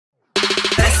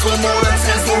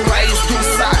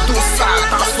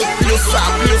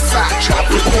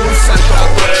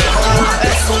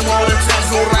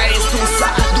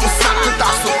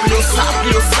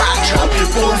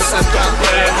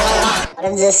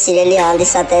Ձեզ սիրելի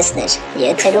հանդիսատեսներ,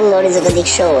 եթերում նորից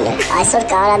Xdik շոուն է։ Այսօր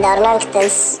կանադառնանք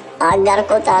տենց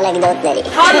ագարկոտ անեկդոտների։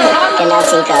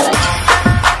 Գնացինք առաջ։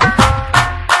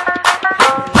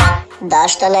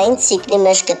 Դաշտանային ցիկլի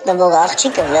մեջ գտնվող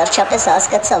աղջիկը վերջապես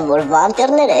հասկացավ, որ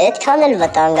վամպիրները այդքան էլ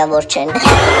վտանգավոր չեն։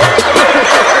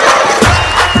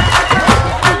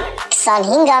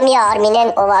 25-ամյա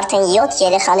Արմինեն, ով արդեն 7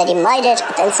 երեխաների մայր էր,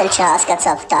 տենց էլ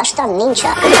չհասկացավ, դաշտանն ինչ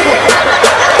է։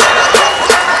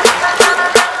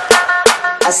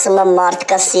 Ասում է մարդ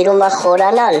կա սիրում է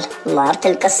խորանալ, մարդ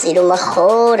էլ կա սիրում է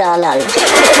խորանալ։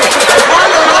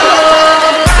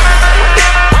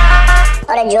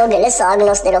 Արա ջոգել ես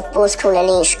ագնոսներով պուսք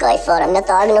ունելի ինչ կայֆար, մի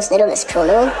հատ ագնոսներով ես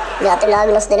քունում, մի հատ էլ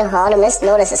ագնոսները հանում ես,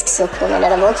 նոր ես սկսում քունել,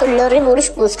 արա ոնց ու լրիվ ուրիշ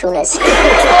պուսք ունես։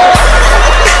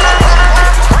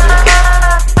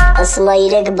 Ասում է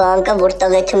 3 բան կա, որ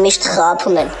տղեքը միշտ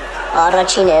խաբում են։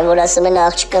 Առաջին է, որ ասում են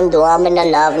աղջիկն դու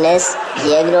ամենալավն ես,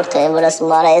 երկրորդը է, որ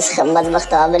ասում արա ես խմած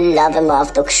վաղտ ավելի լավ եմ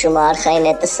ավտոքշում արխային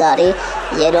հետը սարի,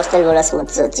 երրորդն էլ, որ ասում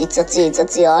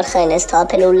ծծի արխային ես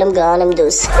թափել ուլեմ գանեմ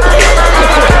դուս։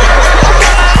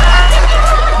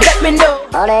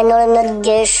 Արա են նորեմ նոտ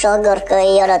գեշ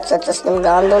շագարկայի արա ծծսնում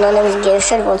գանդուն անեմ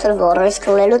գեշեր, ոնց որ գորրիս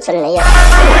կունելուց էլ նեյա։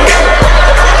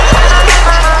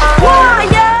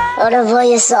 Արա վայ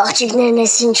ես աղջիկներն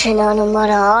ես ինչ են անում,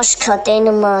 արա աշկա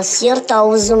տենում է, սիրտ է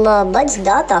ուզում է, բայց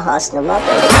դատ է հասնում,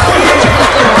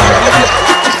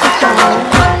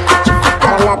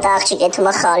 Արա նատ աղջիկ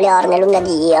էթում է խալի առնելու նատ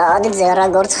յադ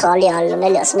ձեռագործ խալի ալնում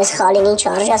էլ, ասում ես խալին ինչ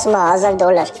արժի, ասում է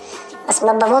 $1000, ասում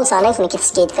է բա ոնց անենք մի քիչ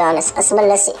սկիտ կանես, ասում է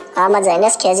լսի, համաձայն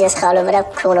ես քեզ ես խալու վրա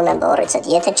քունում եմ բորիցդ,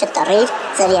 եթե չտռիր,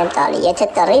 ձրի եմ տալի, եթե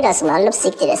տռիր, ասում է ալնում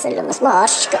սիկտիր ես ալնում, ասում է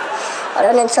արժ չկա,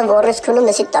 Արա նենց բորից քունում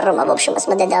ես տռում է, в общем,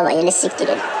 ասում է դե դավայ, ելի սիկտիր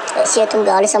եմ, ես ետում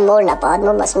գալիս եմ մորն է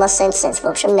պատմում, ասում է սենց, в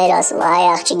общем, մեր ասում է, այ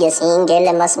աղջիկ ես ինգել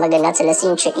եմ, ասում է գնացել ես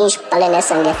ինչ պալեն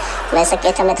ես ընգել, մեսը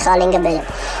կեթա մետ խալին գբել եմ,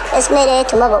 ես մեր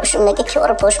ետում է, в общем, մեկի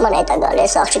քյորը պոշման հետ է գալի,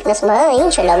 ես աղջիկն ասում է,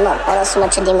 ինչ էլ ալմա, ասում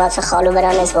է չդիմացը խալու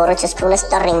վրան ես որից ես քունես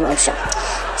տռին, в общем,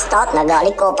 Ստատնա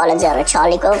գալի կոպալը ձեռը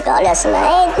չալիկով գալի ասում է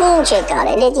այդ ինչ է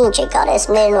կարել, այդ ինչ է կարել, ես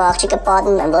մերն ու աղջիկը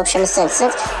պատմում եմ, в общем, սենց,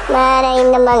 մանա իմ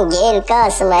նման գել կա,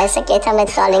 ասում է, եսը կեթա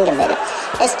մետ խալին գբել եմ,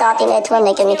 ես տատին հետում եմ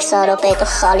եկեմ մի 20 րոպե հետո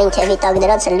խալին թևի տակ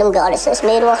դրած ելում գալիս, ես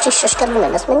մեր ու աղջիկ շշկրվում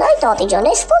եմ, ասում են, այ տատի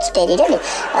ջան, ես ոնց բերիր էլի,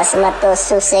 ասում է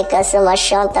տոսուսեք, ասում է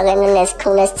շանտաղեն ունես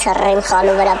քունես ցռեմ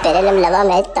խալու վրա բերել եմ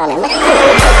լվամ հետ տանեմ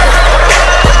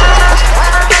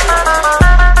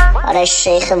Արա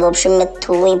շեյխը, в общем,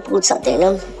 թույն պուց է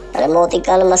տենում, արա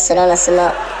մոտիկանում է սրան, ասում է,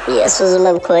 ես ուզում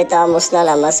եմ քո հետ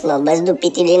ամուսնանամ, ասում է, բայց դու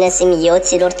պիտի լինես իմ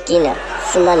 7-րդ կինը,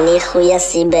 ասում է, նի խույա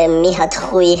սիբե, մի հատ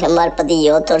խույի համար պտի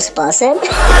 7 օր սպասեմ,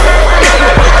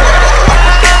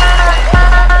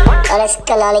 Արա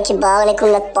սկանանիքի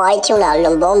բաղնիքում նատ պայթյուն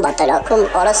ալնում, բոմբա տրաքում,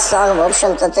 արա սաղ, в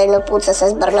общем, ծծերն ու պուծս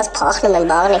ես բրնաս պախնում են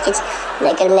բաղնիքից,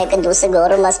 մեկ էլ մեկը դուսը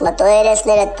գորում ասում է, տո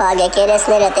երեսներդ պագեք,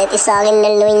 երեսներդ, էտի սաղինն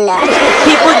էլ նույնն է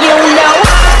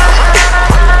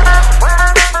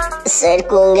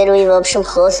Սերկու ընգերուի, в общем,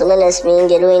 խոսում են, ես մի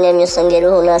ընգերուին եմ, յուս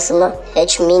ընգերուհուն ասում է,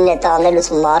 հեչ մին է տանելուց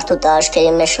մարդու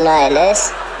տաշկերի մեջ նայել ես,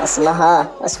 ասում է, հա,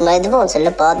 ասում է, էդ ոնց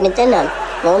էլ պատմի տենան,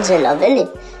 ոնց էլ ավելի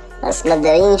Ասում է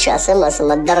դե ինչ ասեմ,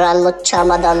 ասում է դռան մոտ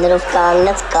չամադաններով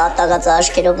կանգնած կատաղած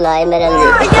աշկերով նայում էր ընձի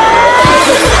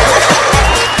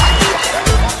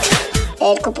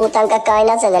Երկու պուտանկա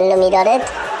կայնած են ելնում իրար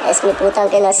հետ, ես մի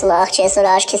պուտանկ են ասում է աղջի այսօր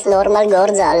աշկիս նորմալ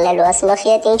գործ ալնելու, ասում է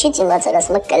խիետ ինչից իմացար,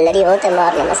 ասում է կլերի հոտ եմ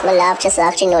առնում, ասում է լավ չես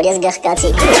աղջի նոր ես գղկացի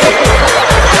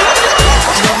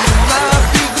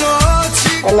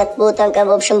Այդ պուտանկա,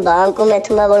 в общем, բանկում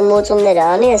էթում է, որ մուծումներ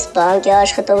անի, ես բանկի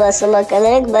աշխատով ասում է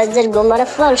կներեք, բայց ձեր գոմարը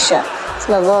ֆալշ է,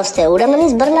 ասում է ոնց թե, ուրեմն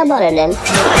ինձ բռնաբարել են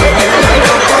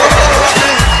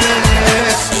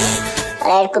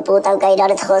Երկու պուտանկա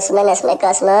իրար հետ խոսում են, ես մեկ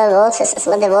ասում է ոնց ես,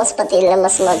 ասում է դե ոնց պտի լեմ,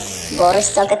 ասում է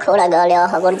որից ծակը քոր է գալի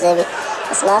ահավոր ձևի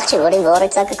Ասում է աղջի, որին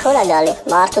որից ծակը քոր է գալի,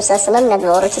 մարդուս ասում եմ, նատ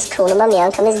որիցս քունում եմ,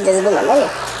 միանգամից դզվում եմ, էլի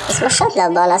Ասում է շատ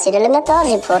լավ բան ասիրել եմ, նատ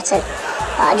արժի փորձել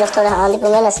Աջորդ օրը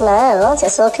հանդիպում են, ասում է, ոնց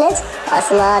ես օգնեց,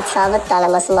 ասում է, ցավդ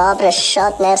տանեմ, ասում է, ապրես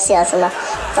շատ մերսի, ասում է,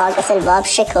 ծակս էլ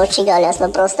վաբշե քոր չի գալի, ասում է,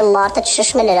 պրոստը մարդը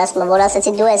չշշմել էր, ասում է, որ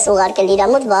ասեցի դու ես ուղարկել իրա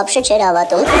մոտ, վաբշե չէր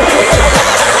հավատում։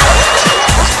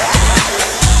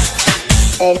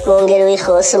 Երկու ընկերուի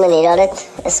խոսում են իրար հետ,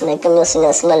 ես մեկը մյուսին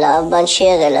ասում է, լավ բան չի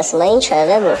եղել, ասում է, ինչ ա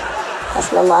եղել որ,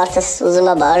 ասում է, մարդս ուզում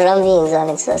է բաժանվի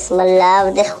ինձանից, ասում է, լավ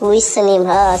դե խույս սնիմ,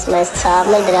 հա, ասում է, ես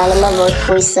ցավն էլ դրանում է, որ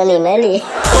խույս սնիմ, էլի։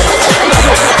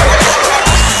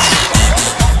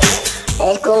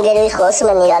 երկու ընկերուի խոսում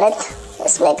եմ իրար հետ,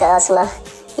 ես մեկը ասում է,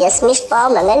 ես միշտ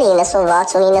պահում եմ էլի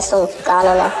 90-60-90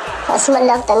 կանոնը, ասում է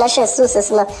լավ տնաշ ես սուս,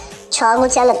 ասում է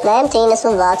չաղմությանդ նայեմ, թե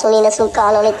 90-60-90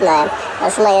 կանոնիտ նայեմ,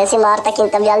 ասում է ես իմ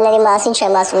արտաքին տվյալների մասին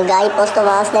չեմ ասում, գայի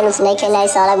պոստով անցնելուց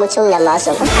մեքենայիս արագությունն եմ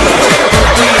ասում։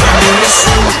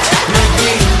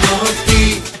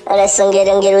 Այս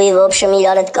ընկերուի ոբշեմ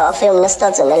իրար հետ կաֆեում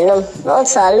նստած են ելնում,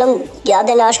 ոնց ալնում,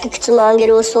 գյադեն աշկը գցում է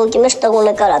ընկերու սունկի մեջ տղու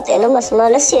նկարա տենում, ասում է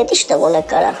լսի էդ ինչ տղու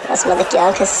նկարա, ասում է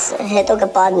կյանքս հետո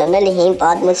կպատմեմ էլի հին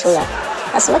պատմությունը,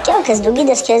 ասում է կյանքս դու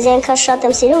գիտես քեզ այնքան շատ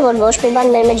եմ սիրում, որ ոչ մի բան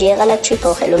մեր մեջ եղանակ չի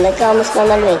փոխելու, մեկը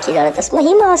ամուսնանալու ենք իրար հետ, ասում է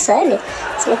հիմա ասա էլի,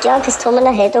 ասում է կյանքս թող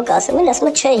մնա հետո կասեմ էլի,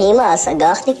 ասում է չէ հիմա ասա,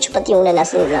 գաղտնիք չպետք է ունենաս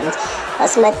ինձանից,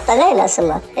 ասում է տղեն,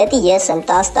 ասում է, էդի ես եմ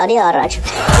 10 տարի առաջ։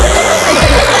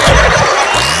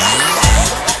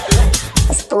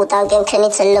 Putankeq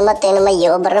քնից ելնում է տենում է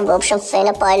յոբրը ոբշեմ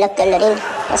ֆենը պայլը կլրին,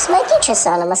 ասում է ինչ ես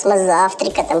անում, ասում է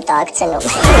завтракать եմ տակցնում։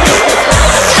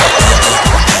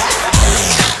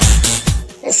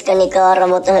 Ես կնիկը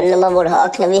առավոտը հելնում է որ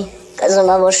հակնվի, կզում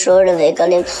է որ շորը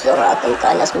վեկալին սորակում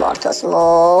կանաս մարդ ասում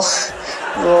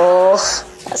ոխ,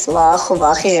 ասում է ախ ու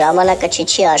վախի ժամանակը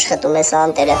չի աշխատում ես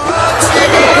անտերը։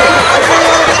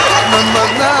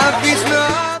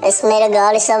 Ես մերը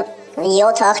գալիս է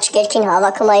 7 աղջկերքին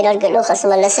հավաքում է իրար գլուխ,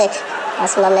 ասում է լսեք,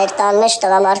 ասում է մեր տան մեջ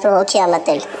տղամարդու հոգի է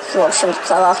մտել, ոբշեմ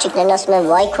ծավ աղջիկներն ասում են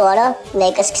վայ քո արա,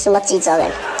 մեկը սկսում է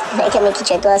ծիծաղել, մեկը մի քիչ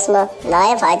հետո ասում է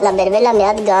նաև հայտնաբերվել է մի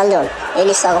հատ գանդոն,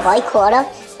 էլի սա վայ քո արա,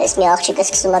 այս մի աղջիկը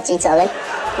սկսում է ծիծաղել,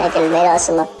 մեկը մեր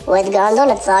ասում է ու այդ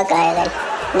գանդոնը ծակ է եղել,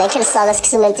 մեկ էլ սաղը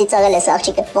սկսում են ծիծաղել այս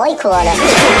աղջիկը, վայ քո արա։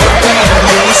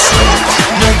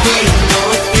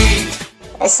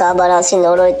 Այս աբարանցի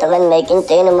նորոյ տղեն մեկին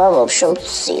տենում է ոբշում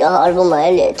սիրահարվում է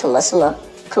էլի էթում ասում է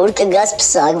քուր կգաս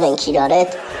պսակվենք իրար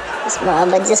հետ ասում է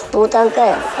բայց ես պուտանկա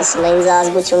եմ ասում է ինձ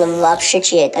ազգությունը վաբշե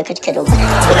չի հետաքրքրում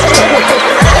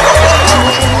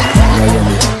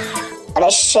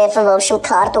Այս շեֆը ոբշում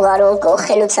քարտուղարուն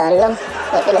կողխելուց ալնում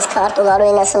եկել ես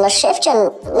քարտուղարուին ասում է շեֆ ջան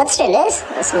մցրել ես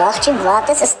ասում է աղջի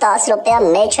վատես ես 10 րոպեա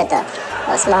մեջ հետա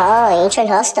ասում է հա ինչ էլ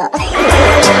հաստա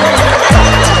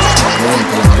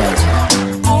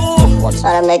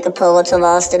Արա մեկը փողոցով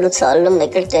անցնելուց ալնում,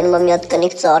 մեկը տենում է մի հատ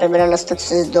կնիկ ծառի վրա նստած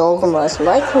ես դողում, ասում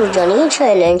այ քուր ջան, ինչ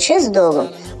էլ են չես դողում,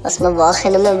 ասում է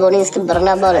վախենում եմ, որ ինձ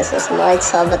կբռնաբար ես, ասում այ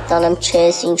ցավը տանեմ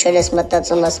չես, ինչ էլ ես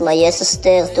մտածում, ասում ես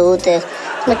ստեղ, դու տեղ,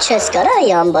 ասում չես կարա այ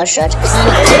ամբաշար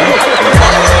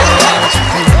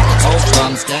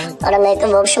Արա մեկը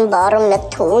ոբշում բարում նա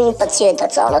թույն պծի հետա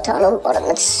ծանոթանում, արա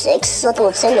նա սեքսոտ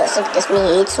ուծել ասեք տես մի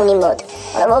 50-ի մոտ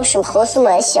Արա ոբշում խոսում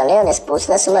է այսյան են ես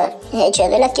պուցն ասում է հեչ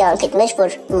եղել է կյանքիդ մեջ, որ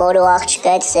մորու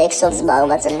աղջիկը այդ սեքսով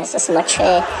զբաղված են ես, ասում է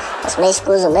չէ, ասում է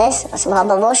իսկ ուզում ես, ասում է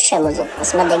հաբա ոչ չեմ ուզում,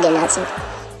 ասում է դե գնացին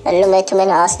Ելում էթում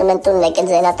են հասնում են տուն մեկը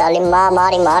ձենա տալի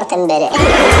մարի մարդ են բերը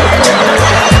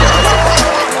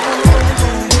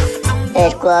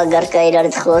Երկու ագարկա իրար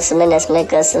հետ խոսում են, ես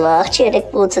մեկը ասում է, աղջի երեք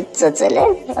պուցը ծծել է,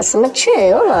 ասում է, չէ,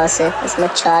 ով ասե, ասում է,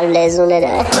 չար լեզուներ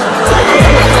է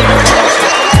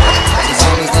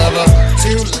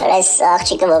Այս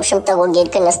աղջիկը ոբշում տղու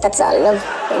գիրկը նստած ալնում,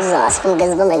 զասվում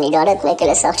գզվում են իրար հետ, մեկ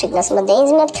էլ ես աղջիկն ասում է, դե ինձ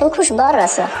մի հատ քնքուշ բառ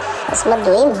ասա, ասում է,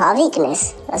 դու իմ հավիկն ես,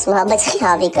 ասում է, բայց խի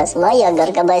հավիկ, ասում է, այ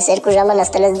ագարկա, բայց 2 ժամը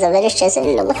նստել ես ձվերից չես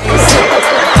ելնում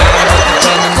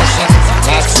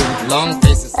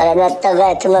Արա նա տղա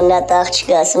էթում եմ նա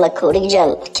աղջիկը ասում է քուրիկ ջան,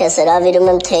 քեզ հրավիրում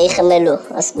եմ թեյ խմելու,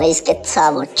 ասում է իսկ էդ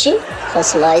ցավոտ չի,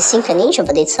 ասում է այսինքն ինչը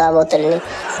պետք է ցավոտ լինի,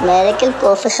 ասում է երեք էլ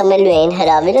կոֆե խմելու էին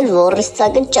հրավիրել, որից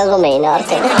ծակը ճղում էին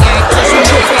արդեն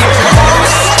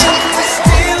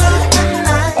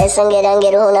Այս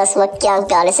ընկերուհուն ասում է կյանք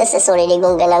գալիս ես այս օրերի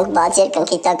գուն գնանք բաց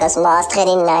երկնքի տակ ասում է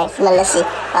աստղերին նայ, ասում է լսի,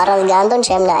 առանց գանդոն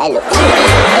չեմ նայելու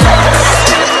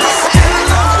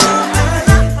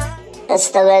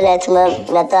Ստվել էթում եմ,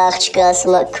 նա աղջիկը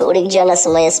ասում է, քուրիկ ջան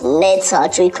ասում է, ես մեծ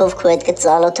հաճույքով քո հետ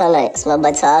կծանոթանայի, ասում է,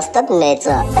 բայց հաստատ մեծ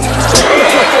է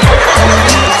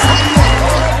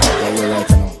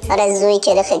Արա զույք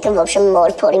երեխեքը ոբշում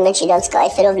մոր փորի մեջ իրանց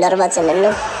կայֆերով լրված են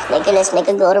ելնում Մեկ էլ ես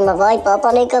մեկը գորում է, վայ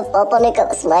պապանեկը,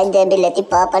 ասում այ դեբիլ էտի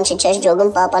պապան չի չես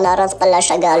ջոգում, պապան առանց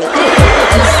պլաշա գալի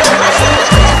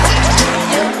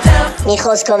Մի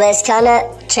խոսքով այսքանը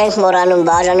չենք մոռանում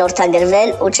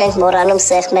բաժանորդագրվել ու չենք մոռանում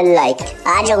սեղմել լայք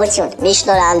Հաջողություն, մի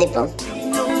շնորհ հանդիպում